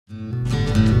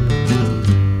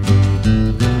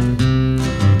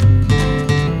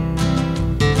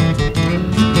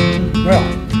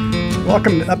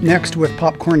Welcome to Up Next with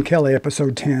Popcorn Kelly,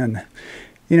 episode 10.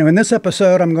 In this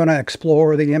episode, I'm going to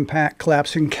explore the impact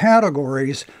collapsing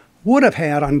categories would have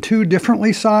had on two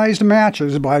differently sized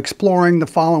matches by exploring the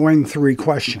following three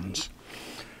questions.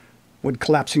 Would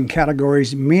collapsing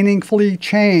categories meaningfully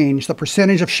change the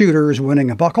percentage of shooters winning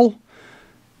a buckle?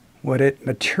 Would it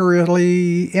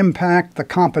materially impact the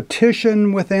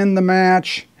competition within the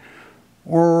match?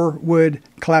 Or would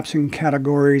collapsing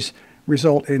categories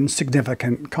result in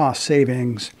significant cost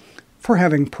savings for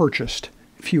having purchased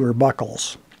fewer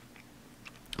buckles?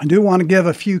 I do want to give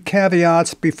a few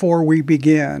caveats before we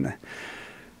begin.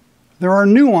 There are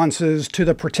nuances to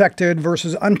the protected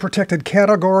versus unprotected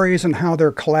categories and how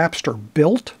they're collapsed or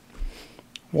built.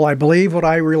 While I believe what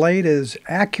I relate is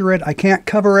accurate, I can't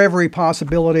cover every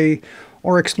possibility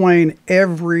or explain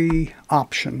every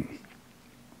option.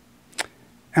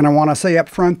 And I want to say up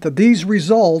front that these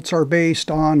results are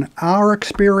based on our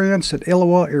experience at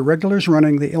Illowa Irregulars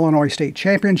running the Illinois State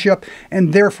Championship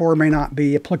and therefore may not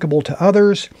be applicable to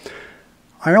others.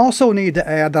 I also need to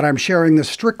add that I'm sharing this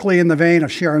strictly in the vein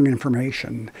of sharing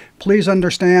information. Please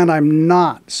understand I'm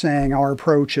not saying our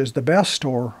approach is the best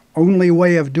or only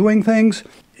way of doing things.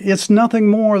 It's nothing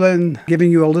more than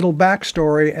giving you a little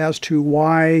backstory as to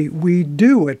why we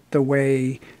do it the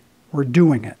way we're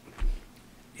doing it.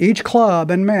 Each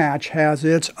club and match has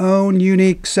its own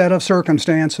unique set of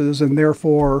circumstances and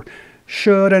therefore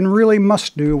should and really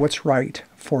must do what's right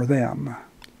for them.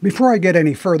 Before I get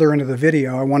any further into the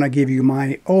video, I want to give you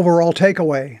my overall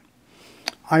takeaway.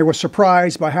 I was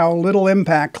surprised by how little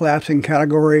impact collapsing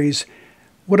categories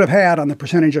would have had on the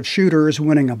percentage of shooters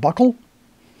winning a buckle,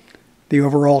 the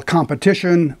overall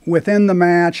competition within the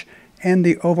match, and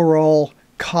the overall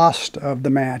cost of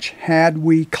the match had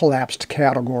we collapsed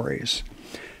categories.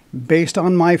 Based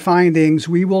on my findings,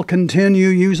 we will continue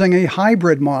using a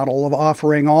hybrid model of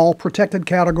offering all protected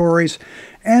categories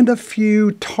and a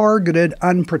few targeted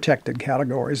unprotected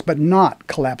categories, but not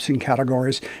collapsing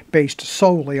categories based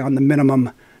solely on the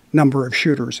minimum number of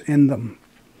shooters in them.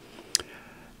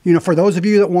 For those of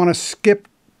you that want to skip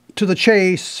to the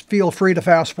chase, feel free to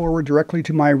fast forward directly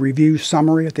to my review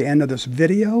summary at the end of this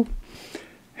video.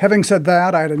 Having said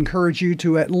that, I'd encourage you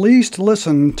to at least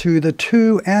listen to the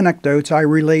two anecdotes I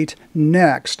relate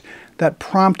next that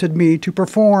prompted me to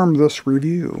perform this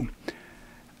review.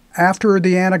 After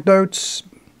the anecdotes,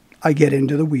 I get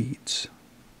into the weeds.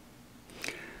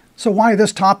 So why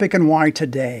this topic and why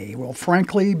today? Well,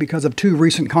 frankly, because of two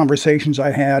recent conversations I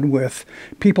had with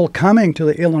people coming to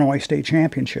the Illinois State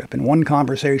Championship. In one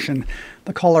conversation,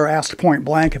 the caller asked point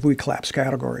blank if we collapse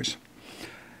categories.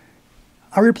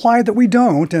 I replied that we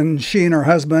don't, and she and her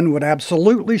husband would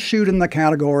absolutely shoot in the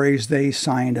categories they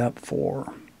signed up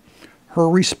for. Her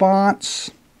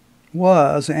response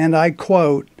was, and I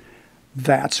quote,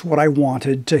 "That's what I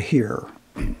wanted to hear."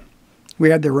 We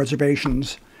had their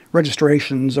registrations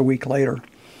a week later.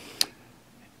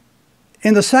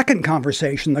 In the second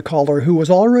conversation, the caller, who was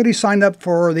already signed up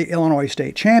for the Illinois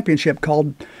State Championship,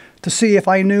 called to see if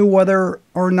I knew whether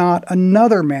or not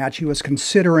another match he was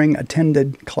considering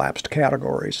attended collapsed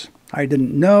categories. I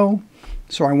didn't know,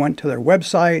 so I went to their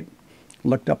website,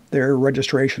 looked up their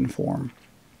registration form.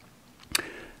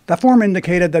 That form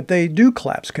indicated that they do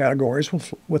collapse categories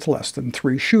with less than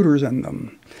 3 shooters in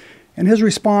them. And his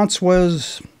response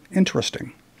was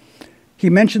interesting.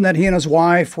 He mentioned that he and his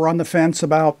wife were on the fence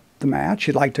about the match.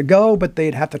 He'd like to go, but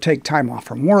they'd have to take time off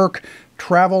from work,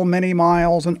 travel many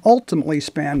miles, and ultimately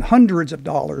spend hundreds of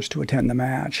dollars to attend the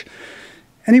match.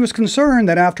 And he was concerned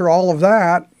that after all of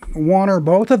that, one or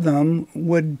both of them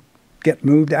would get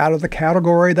moved out of the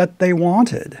category that they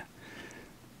wanted.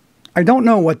 I don't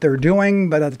know what they're doing,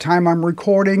 but at the time I'm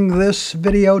recording this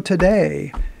video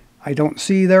today, I don't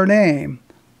see their name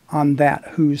on that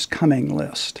who's coming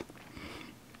list.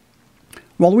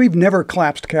 While we've never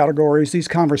collapsed categories, these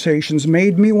conversations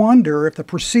made me wonder if the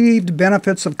perceived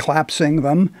benefits of collapsing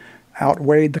them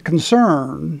outweighed the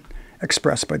concern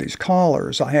expressed by these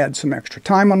callers. I had some extra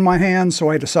time on my hands,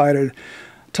 so I decided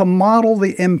to model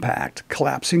the impact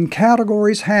collapsing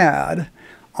categories had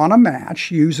on a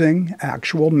match using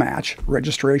actual match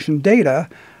registration data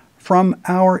from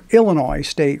our Illinois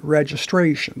state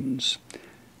registrations.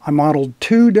 I modeled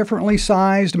two differently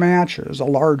sized matches, a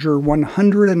larger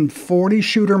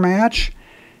 140-shooter match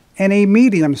and a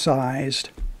medium-sized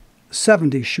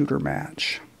 70-shooter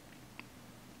match.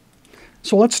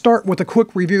 So let's start with a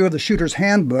quick review of the Shooter's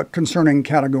Handbook concerning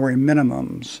category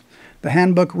minimums. The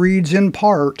handbook reads in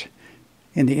part,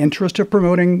 "In the interest of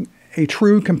promoting a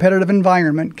true competitive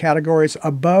environment, categories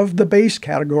above the base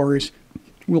categories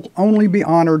will only be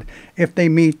honored if they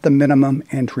meet the minimum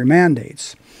entry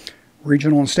mandates.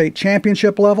 Regional and state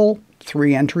championship level,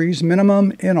 3 entries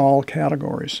minimum in all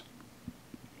categories.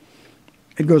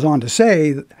 It goes on to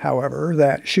say, however,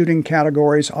 that shooting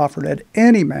categories offered at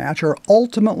any match are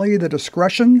ultimately the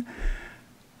discretion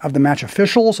of the match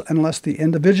officials unless the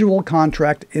individual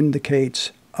contract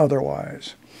indicates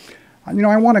otherwise. I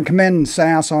want to commend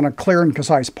SASS on a clear and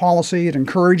concise policy.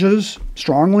 It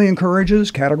strongly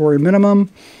encourages category minimum,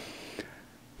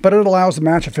 but it allows the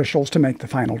match officials to make the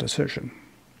final decision.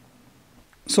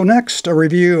 So next, a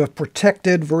review of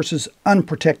protected versus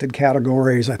unprotected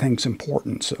categories I think is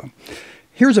important. So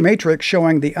here's a matrix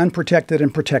showing the unprotected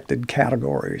and protected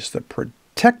categories. The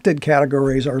protected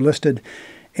categories are listed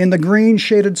in the green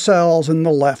shaded cells in the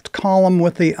left column,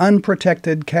 with the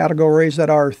unprotected categories that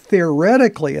are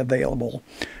theoretically available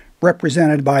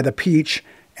represented by the peach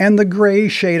and the gray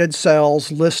shaded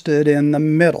cells listed in the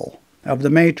middle of the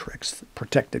matrix.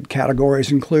 Protected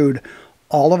categories include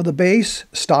all of the base,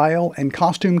 style, and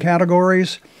costume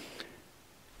categories,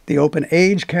 the open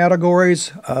age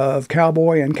categories of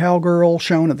cowboy and cowgirl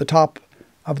shown at the top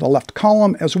of the left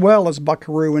column, as well as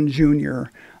buckaroo and junior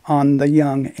on the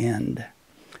young end.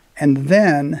 And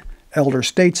then elder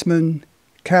statesman,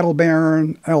 cattle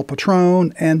baron, el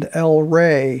patron, and el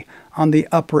rey on the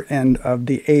upper end of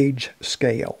the age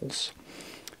scales.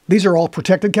 These are all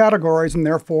protected categories and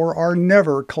therefore are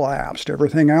never collapsed.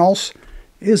 Everything else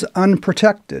is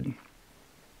unprotected.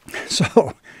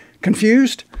 So,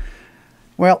 confused?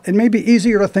 Well, it may be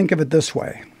easier to think of it this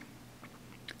way.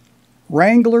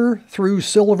 Wrangler through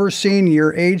Silver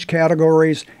Senior age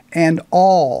categories and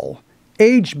all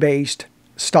age-based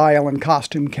style and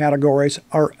costume categories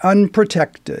are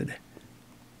unprotected.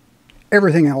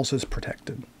 Everything else is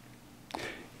protected.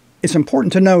 It's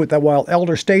important to note that while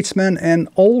elder statesmen and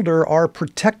older are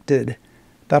protected,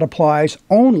 that applies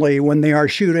only when they are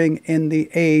shooting in the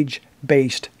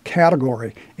age-based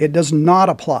category. It does not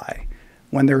apply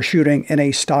when they're shooting in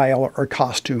a style or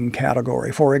costume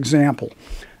category. For example,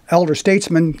 elder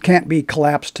statesman can't be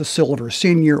collapsed to Silver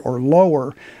Senior or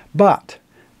lower, but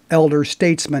elder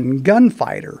statesman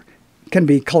gunfighter can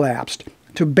be collapsed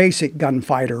to basic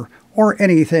gunfighter or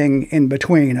anything in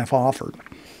between if offered.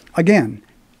 Again,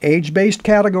 age-based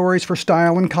categories for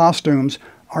style and costumes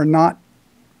are not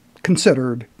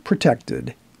considered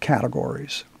protected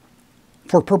categories.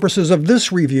 For purposes of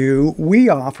this review, we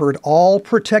offered all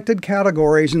protected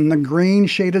categories in the green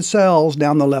shaded cells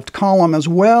down the left column, as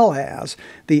well as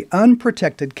the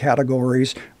unprotected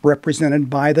categories represented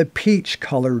by the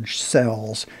peach-colored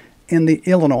cells in the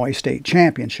Illinois State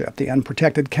Championship. The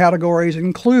unprotected categories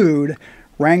include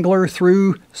Wrangler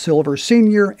through Silver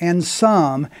Senior and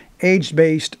some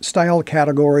age-based style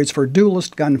categories for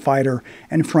duelist gunfighter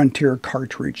and frontier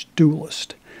cartridge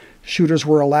duelist. Shooters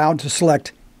were allowed to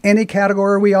select any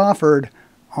category we offered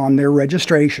on their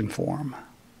registration form.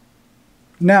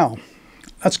 Now,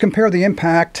 let's compare the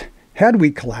impact had we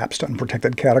collapsed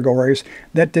unprotected categories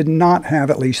that did not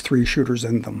have at least 3 shooters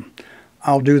in them.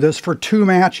 I'll do this for 2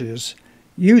 matches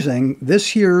using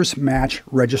this year's match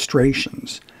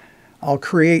registrations. I'll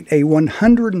create a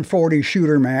 140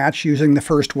 shooter match using the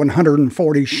first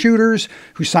 140 shooters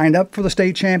who signed up for the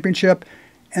state championship,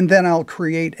 and then I'll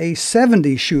create a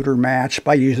 70 shooter match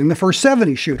by using the first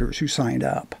 70 shooters who signed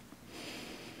up.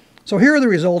 So here are the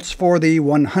results for the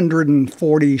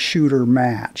 140 shooter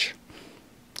match.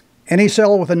 Any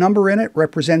cell with a number in it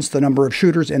represents the number of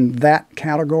shooters in that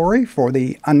category for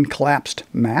the uncollapsed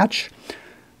match.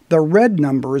 The red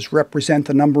numbers represent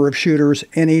the number of shooters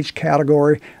in each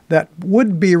category that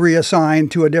would be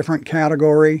reassigned to a different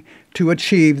category to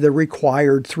achieve the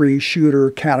required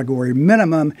 3-shooter category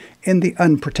minimum in the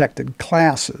unprotected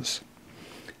classes.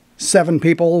 7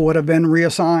 people would have been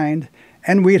reassigned,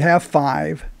 and we'd have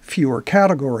 5 fewer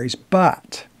categories,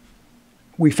 but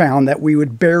we found that we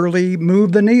would barely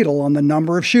move the needle on the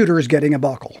number of shooters getting a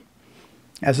buckle.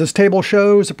 As this table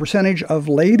shows, the percentage of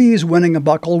ladies winning a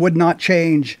buckle would not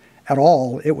change at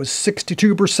all. It was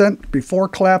 62% before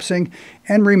collapsing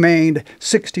and remained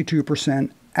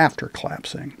 62% after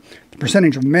collapsing. The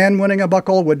percentage of men winning a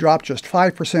buckle would drop just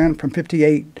 5% from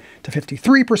 58 to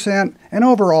 53%, and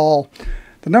overall,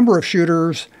 the number of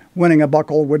shooters winning a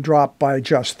buckle would drop by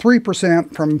just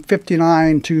 3% from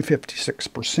 59 to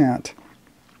 56%.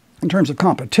 In terms of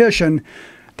competition,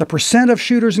 the percent of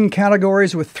shooters in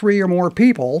categories with 3 or more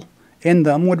people in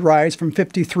them would rise from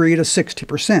 53 to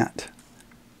 60%.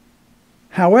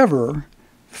 However,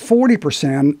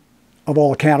 40% of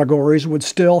all categories would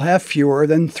still have fewer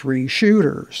than 3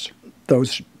 shooters.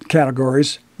 Those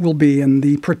categories will be in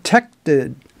the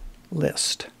protected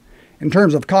list. In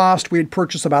terms of cost, we'd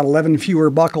purchase about 11 fewer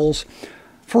buckles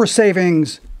for a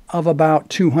savings of about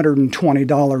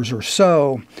 $220 or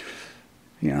so.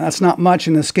 That's not much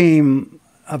in the scheme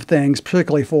of things,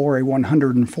 particularly for a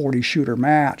 140 shooter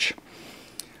match.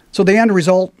 So the end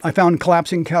result, I found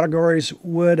collapsing categories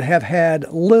would have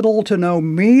had little to no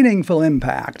meaningful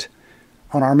impact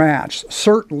on our match.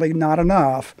 Certainly not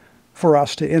enough for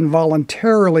us to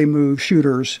involuntarily move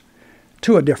shooters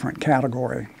to a different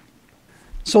category.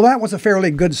 So that was a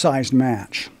fairly good-sized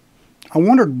match. I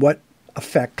wondered what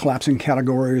effect collapsing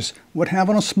categories would have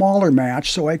on a smaller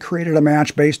match, so I created a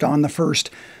match based on the first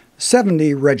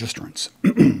 70 registrants.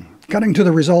 Cutting to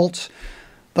the results,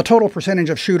 the total percentage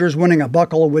of shooters winning a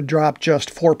buckle would drop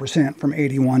just 4% from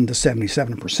 81 to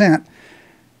 77%.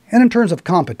 And in terms of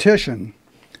competition,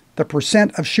 the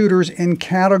percent of shooters in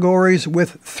categories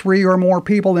with 3 or more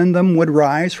people in them would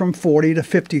rise from 40 to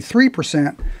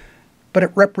 53%, but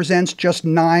it represents just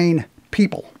 9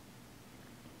 people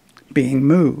being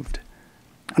moved.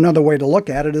 Another way to look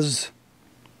at it is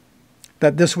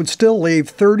that this would still leave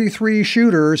 33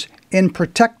 shooters in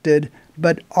protected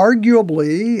but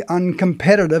arguably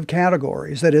uncompetitive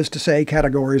categories, that is to say,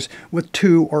 categories with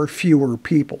 2 or fewer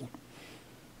people.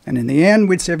 And in the end,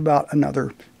 we'd save about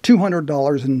another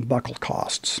 $200 in buckle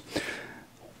costs.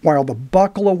 While the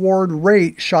buckle award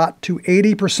rate shot to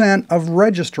 80% of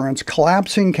registrants,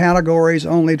 collapsing categories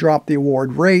only dropped the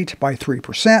award rate by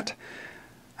 3%.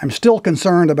 I'm still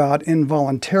concerned about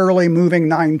involuntarily moving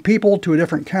 9 people to a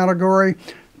different category,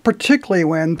 particularly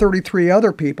when 33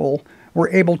 other people were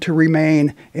able to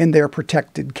remain in their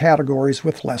protected categories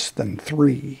with less than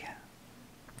 3.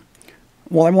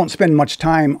 Well, I won't spend much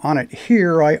time on it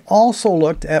here. I also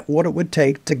looked at what it would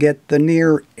take to get the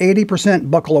near 80%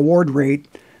 buckle award rate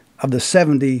of the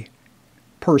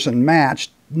 70-person match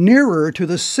nearer to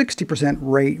the 60%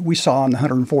 rate we saw in the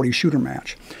 140 shooter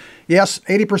match. Yes,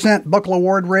 80% buckle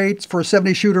award rates for a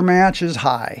 70 shooter match is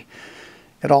high.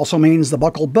 It also means the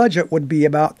buckle budget would be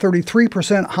about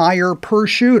 33% higher per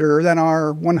shooter than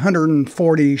our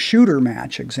 140 shooter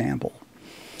match example.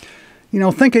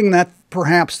 Thinking that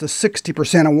perhaps the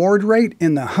 60% award rate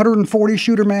in the 140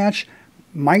 shooter match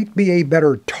might be a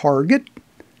better target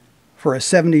for a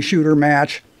 70 shooter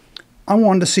match, I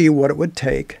wanted to see what it would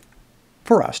take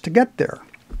for us to get there.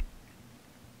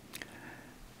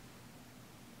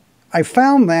 I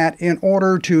found that in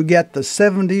order to get the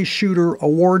 70 shooter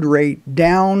award rate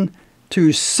down to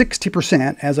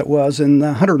 60% as it was in the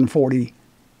 140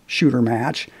 shooter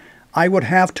match, I would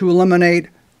have to eliminate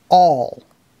all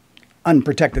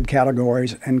unprotected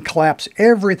categories and collapse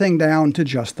everything down to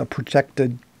just the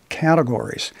protected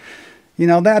categories.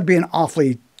 That'd be an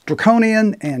awfully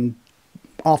draconian and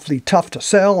awfully tough to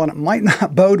sell, and it might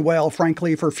not bode well,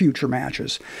 frankly, for future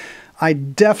matches.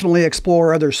 I'd definitely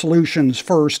explore other solutions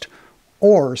first,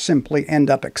 or simply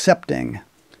end up accepting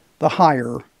the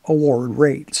higher award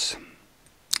rates.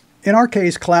 In our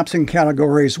case, collapsing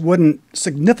categories wouldn't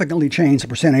significantly change the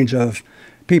percentage of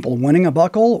people winning a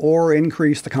buckle or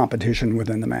increase the competition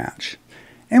within the match,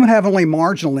 and would have only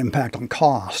marginal impact on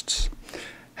costs.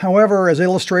 However, as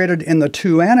illustrated in the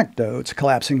 2 anecdotes,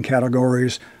 collapsing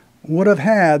categories would have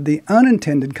had the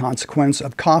unintended consequence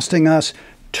of costing us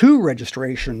 2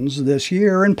 registrations this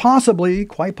year, and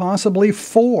quite possibly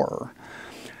 4.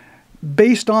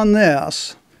 Based on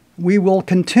this, we will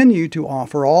continue to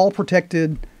offer all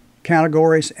protected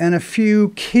categories and a few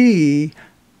key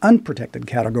unprotected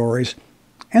categories,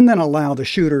 and then allow the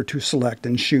shooter to select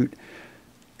and shoot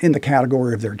in the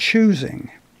category of their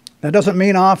choosing. That doesn't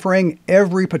mean offering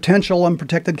every potential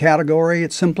unprotected category.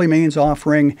 It simply means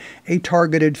offering a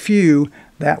targeted few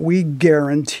that we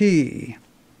guarantee.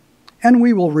 And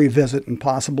we will revisit and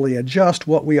possibly adjust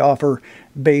what we offer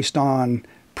based on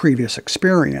previous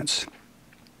experience.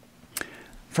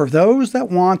 For those that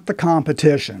want the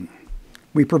competition,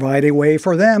 we provide a way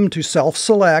for them to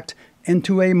self-select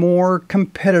into a more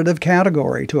competitive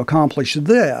category. To accomplish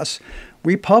this,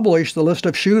 we publish the list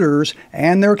of shooters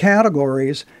and their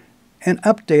categories and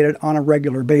update it on a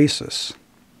regular basis.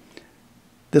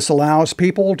 This allows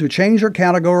people to change their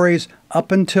categories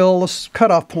up until the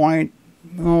cutoff point,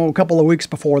 a couple of weeks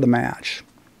before the match.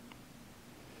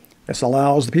 This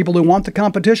allows the people who want the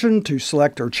competition to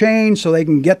select or change so they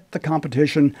can get the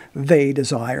competition they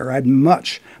desire. I'd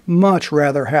much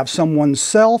rather have someone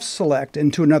self-select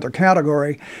into another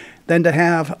category than to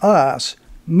have us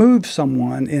move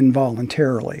someone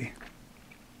involuntarily.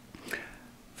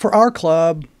 For our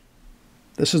club,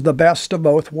 this is the best of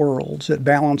both worlds. It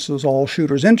balances all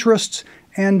shooters' interests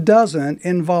and doesn't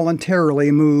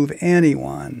involuntarily move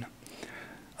anyone.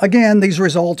 Again, these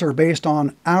results are based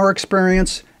on our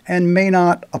experience and may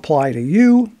not apply to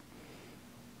you.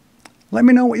 Let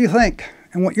me know what you think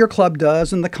and what your club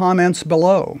does in the comments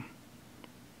below.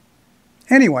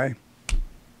 Anyway,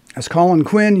 As Colin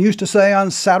Quinn used to say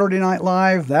on Saturday Night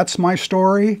Live, that's my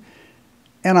story,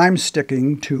 and I'm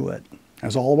sticking to it.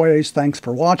 As always, thanks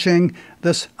for watching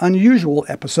this unusual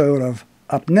episode of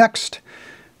Up Next.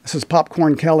 This is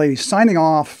Popcorn Kelly signing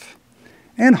off,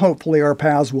 and hopefully our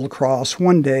paths will cross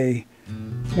one day,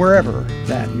 wherever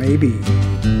that may be.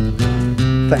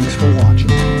 Thanks for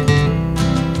watching.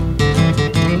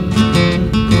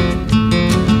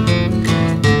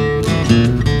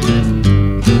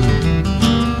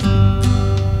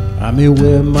 I may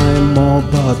wear my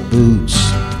mall-bought boots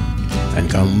and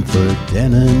comfort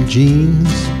denim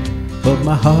jeans, but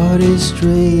my heart is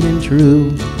straight and true.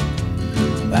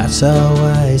 That's how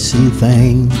I see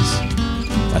things.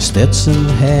 My Stetson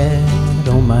hat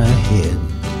on my head,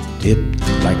 tipped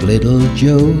like Little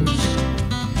Joe's.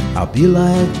 I'll be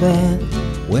like that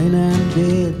when I'm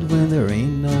dead, when there ain't